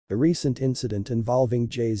A recent incident involving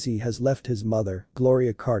Jay-Z has left his mother,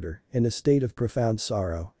 Gloria Carter, in a state of profound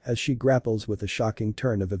sorrow as she grapples with a shocking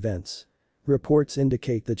turn of events. Reports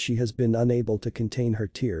indicate that she has been unable to contain her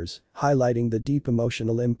tears, highlighting the deep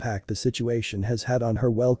emotional impact the situation has had on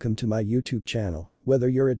her. Welcome to my YouTube channel. Whether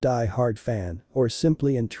you're a die-hard fan or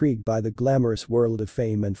simply intrigued by the glamorous world of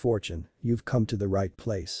fame and fortune, you've come to the right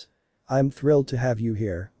place. I'm thrilled to have you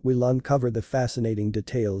here. We'll uncover the fascinating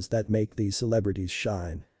details that make these celebrities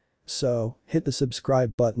shine. So, hit the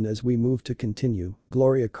subscribe button as we move to continue.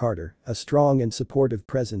 Gloria Carter, a strong and supportive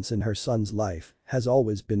presence in her son's life, has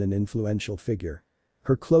always been an influential figure.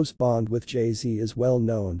 Her close bond with Jay-Z is well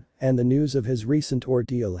known, and the news of his recent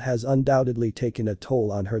ordeal has undoubtedly taken a toll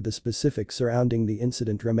on her. The specifics surrounding the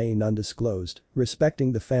incident remain undisclosed,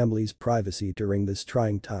 respecting the family's privacy during this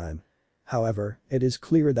trying time. However, it is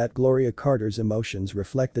clear that Gloria Carter's emotions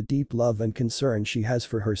reflect the deep love and concern she has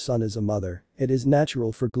for her son. As a mother, it is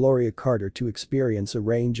natural for Gloria Carter to experience a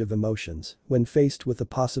range of emotions when faced with the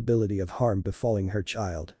possibility of harm befalling her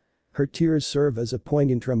child. Her tears serve as a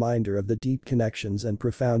poignant reminder of the deep connections and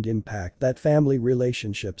profound impact that family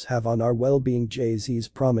relationships have on our well-being. Jay-Z's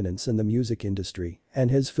prominence in the music industry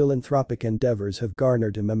and his philanthropic endeavors have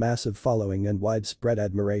garnered him a massive following and widespread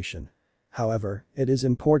admiration. However, it is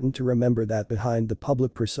important to remember that behind the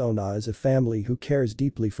public persona is a family who cares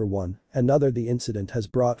deeply for one another. The incident has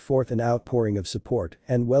brought forth an outpouring of support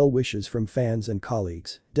and well wishes from fans and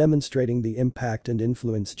colleagues, demonstrating the impact and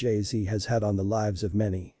influence Jay-Z has had on the lives of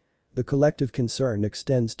many. The collective concern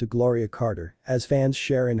extends to Gloria Carter as fans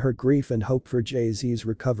share in her grief and hope for Jay-Z's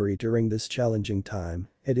recovery during this challenging time.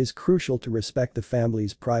 It is crucial to respect the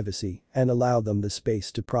family's privacy and allow them the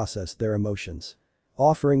space to process their emotions.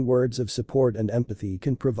 Offering words of support and empathy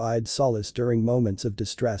can provide solace during moments of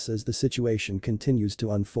distress as the situation continues to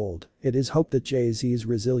unfold. It is hoped that Jay-Z's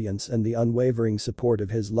resilience and the unwavering support of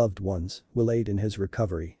his loved ones will aid in his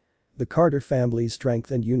recovery. The Carter family's strength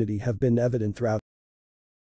and unity have been evident throughout